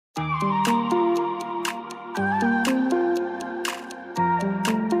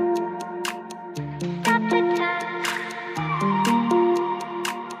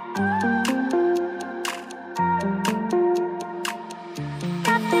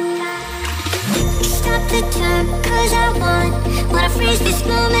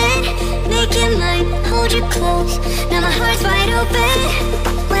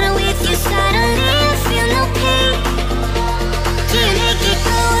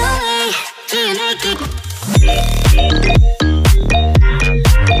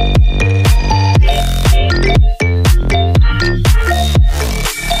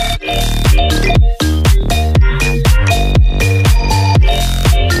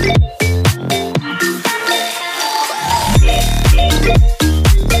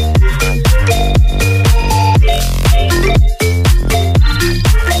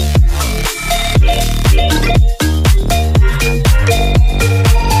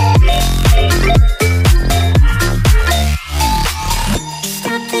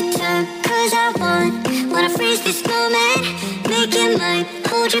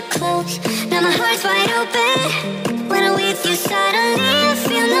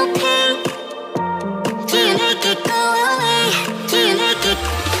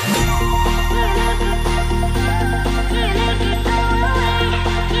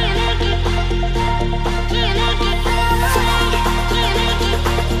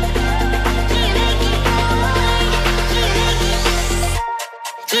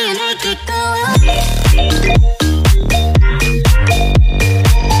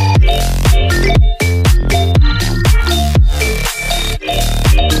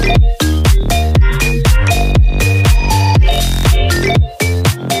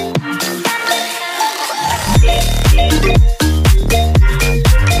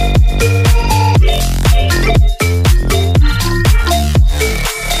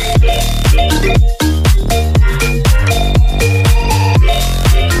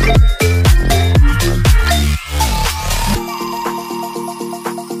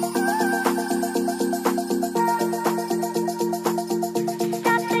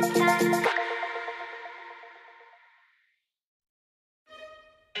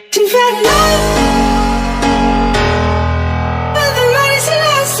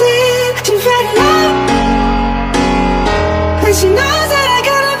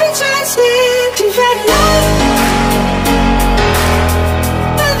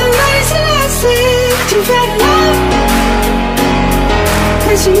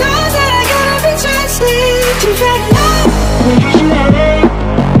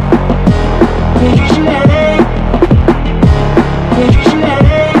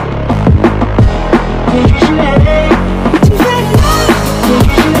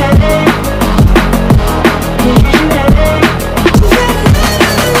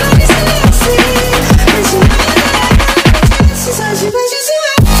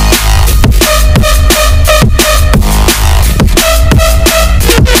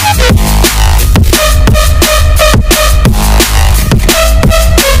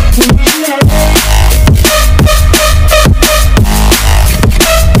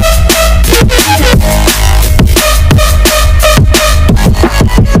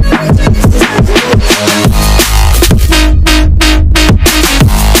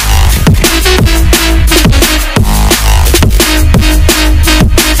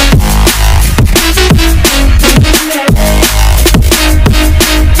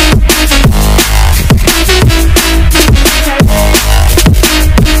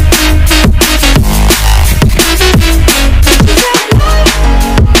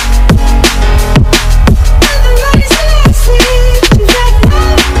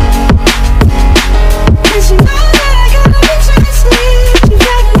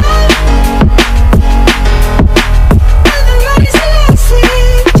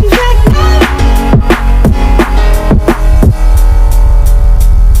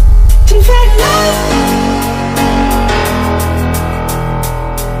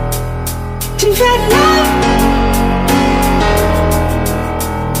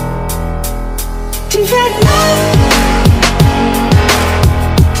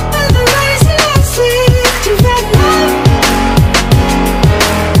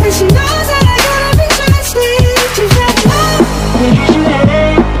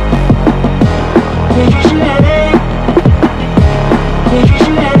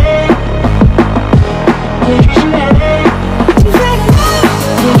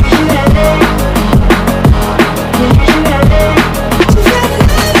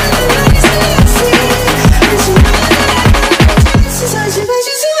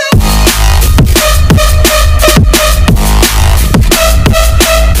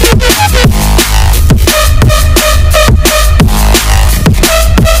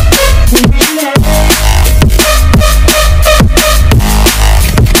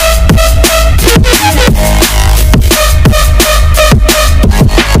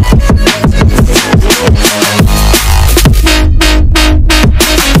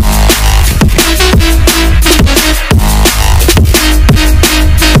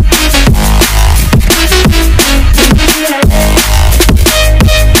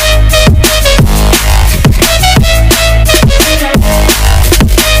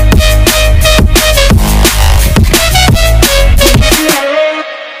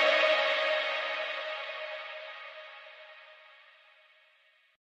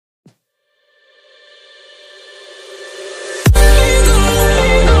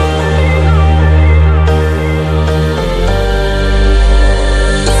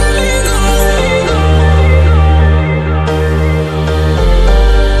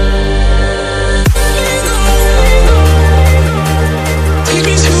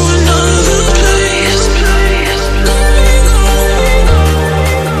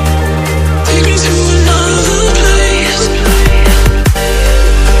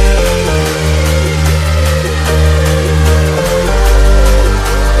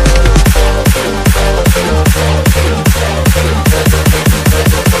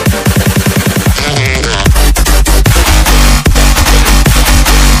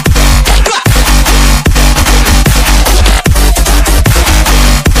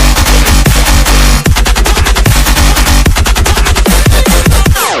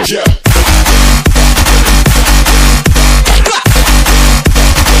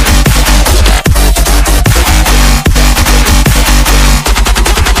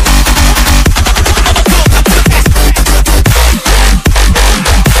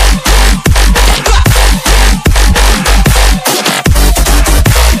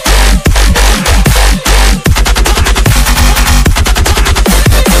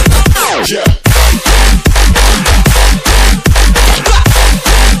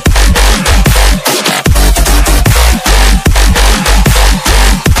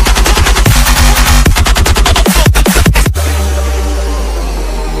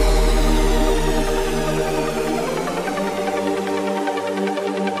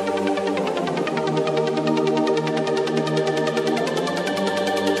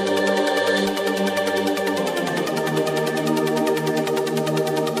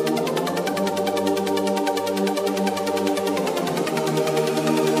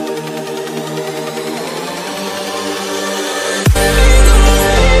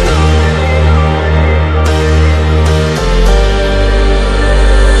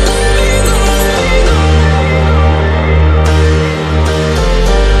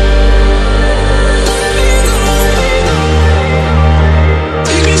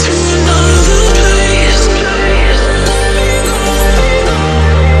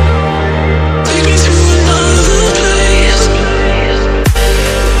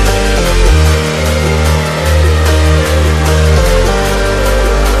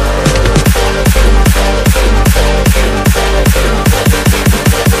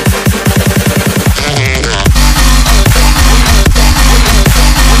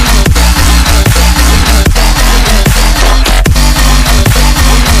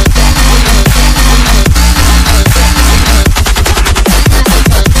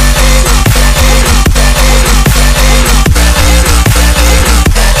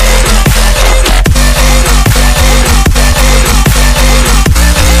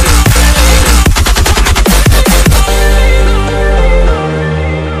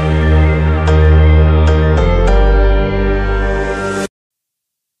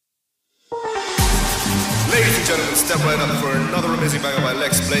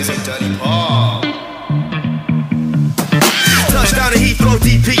Dirty Paul. Touchdown to Heathrow,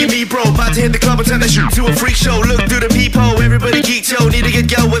 DP and me bro. About to hit the club and turn that shit to a freak show. Look through the peephole, everybody geek yo. Need to get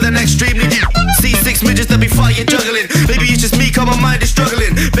girl with an extremely deep. See 6 midgets that be fire juggling. Maybe it's just me, cause my mind is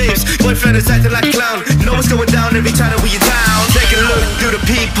struggling. Babes, boyfriend is acting like a clown. Know what's going down every time that we in town. Take a look through the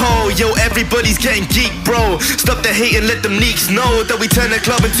peephole, yo, everybody's getting geek bro. Stop the hate and let them neeks know that we turn the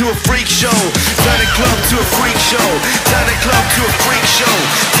club into a freak show. Turn the club to a freak show. Turn the club to a freak show.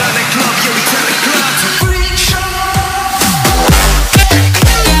 Turn the club, yeah, we turn the club to a freak show.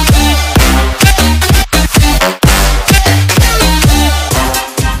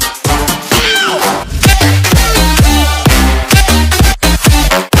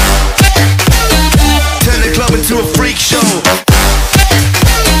 To a freak show.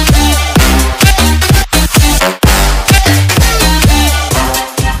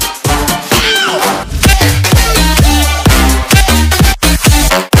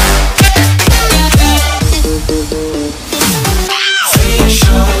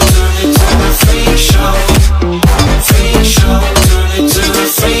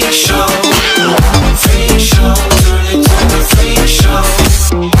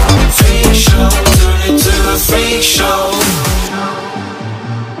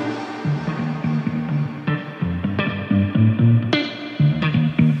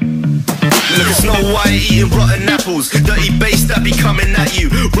 Eating rotten apples, dirty bass that be coming at you.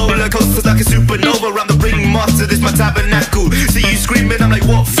 Roller coasters like a supernova. I'm the ringmaster, this my tabernacle. See you screaming, I'm like,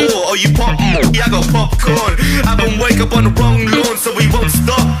 what for? Oh, you pop? Yeah, I got popcorn. I haven't wake up on the wrong lawn, so we won't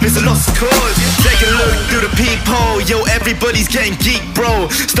stop. It's a lost cause. Take a look through the peephole, yo, everybody's getting geek,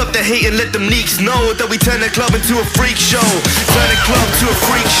 bro. Stop the hate and let them neeks know that we turn the club into a freak show. Turn the club to a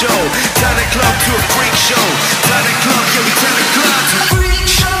freak show. Turn the club to a freak show. Turn the club, yeah, we turn the club to a freak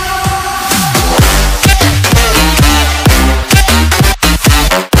show.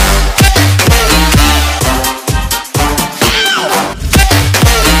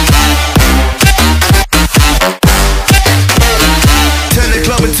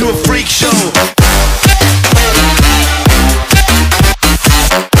 To a freak show.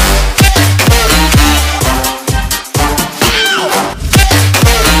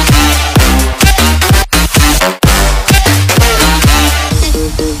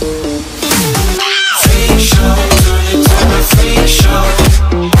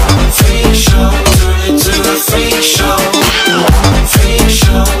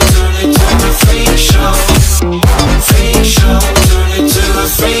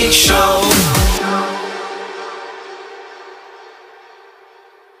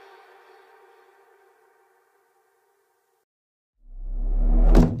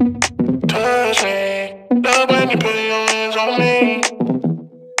 Touch me, love when you put your hands on me.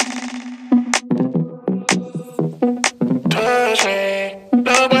 Touch me,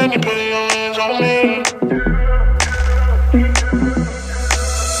 love when you put your hands on me.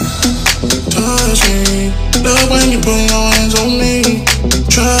 Touch me, love when you put your hands on me.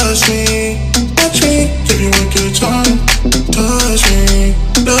 Trust me, watch me, give you a good time. Touch me,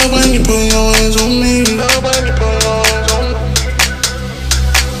 love when you put your hands on me. Love when you put your hands on me.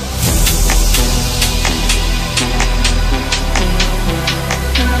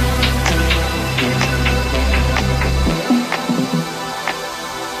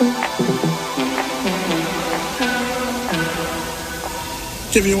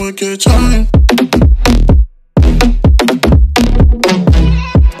 Give you a good time.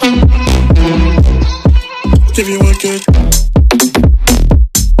 Give you a good.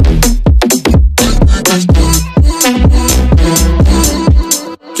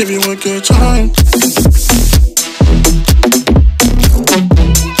 Give you a good time.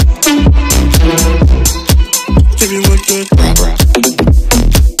 Give you a good.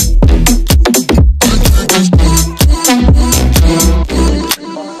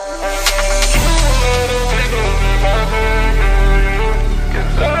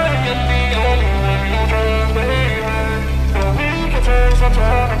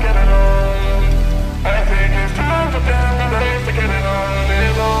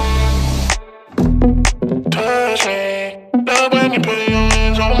 Touch me, love when you put your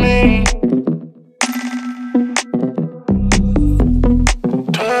hands on me.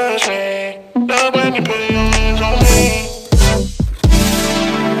 Touch me, love when you put your hands on me.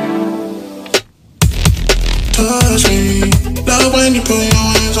 Touch me, love when you put your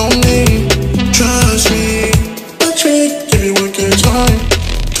hands on me. Trust me, watch me, give you a good time.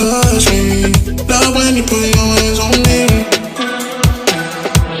 Touch me, love when you put your hands on me.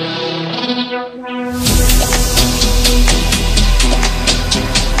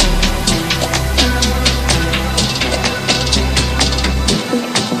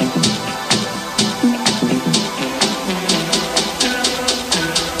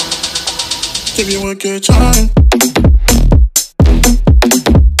 you a good time.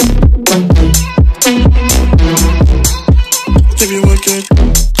 Give you a good.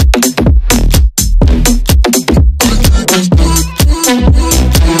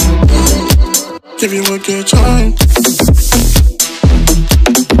 Give you a good time.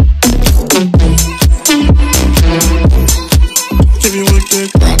 Give you a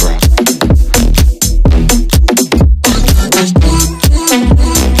good.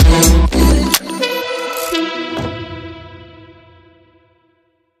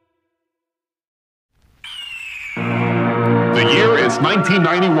 The year is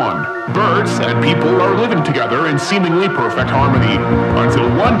 1991. Birds and people are living together in seemingly perfect harmony, until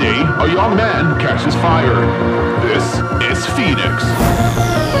one day a young man catches fire. This is Phoenix.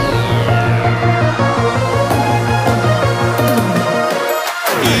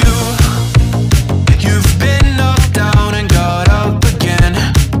 You've been knocked down and got up again.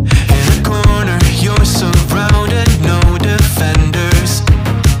 In a corner, you're surrounded, no defenders.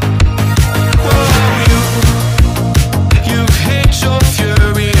 You've hid your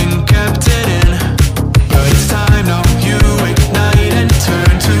fury and kept it in, but it's time now you ignite and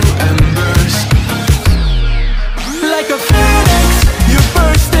turn to embers. Like a phoenix, you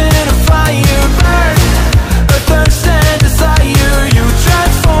burst in a fire, burn a thirst and desire. You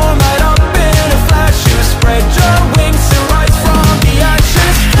transform right up in a flash. You spread your wings and rise from the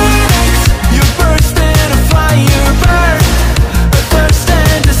ashes. Phoenix, you burst in a fire, burn a thirst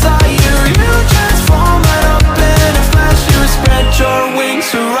and desire. You transform right up in a flash. You spread your wings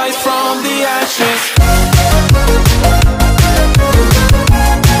to rise from the ashes.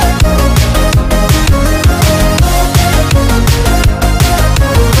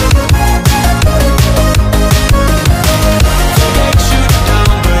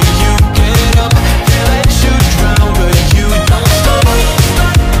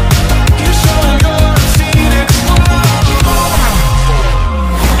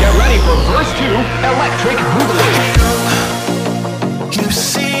 Electric Boogaloo. You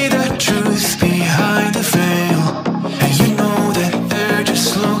see the truth behind the veil, and you know that they're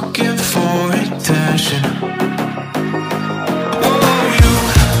just looking for attention. Oh, you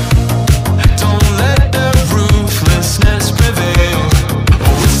don't let their ruthlessness prevail.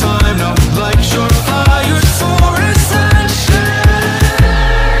 Oh, it's time now, light your fires for ascension.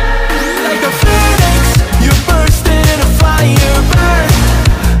 Like a phoenix, you burst in a fire, burn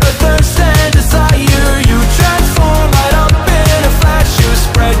a thirst and desire. You transform right up in a flash. You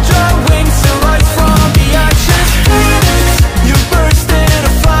spread your wings and rise from the ashes. Phoenix, you burst in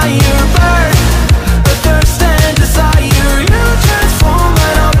a fire, burn a thirst and desire. You transform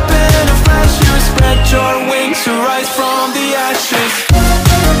right up in a flash. You spread your wings to rise from the ashes.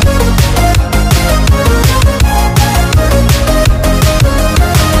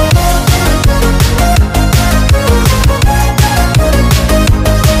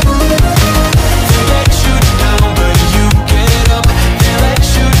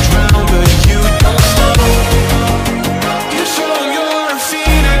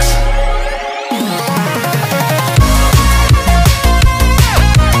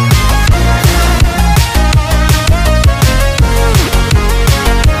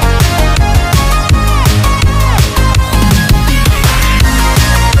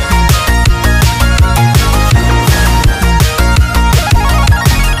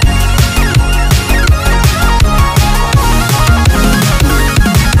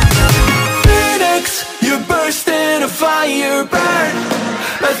 Fire burn,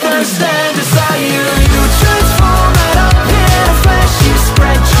 a thirst and desire.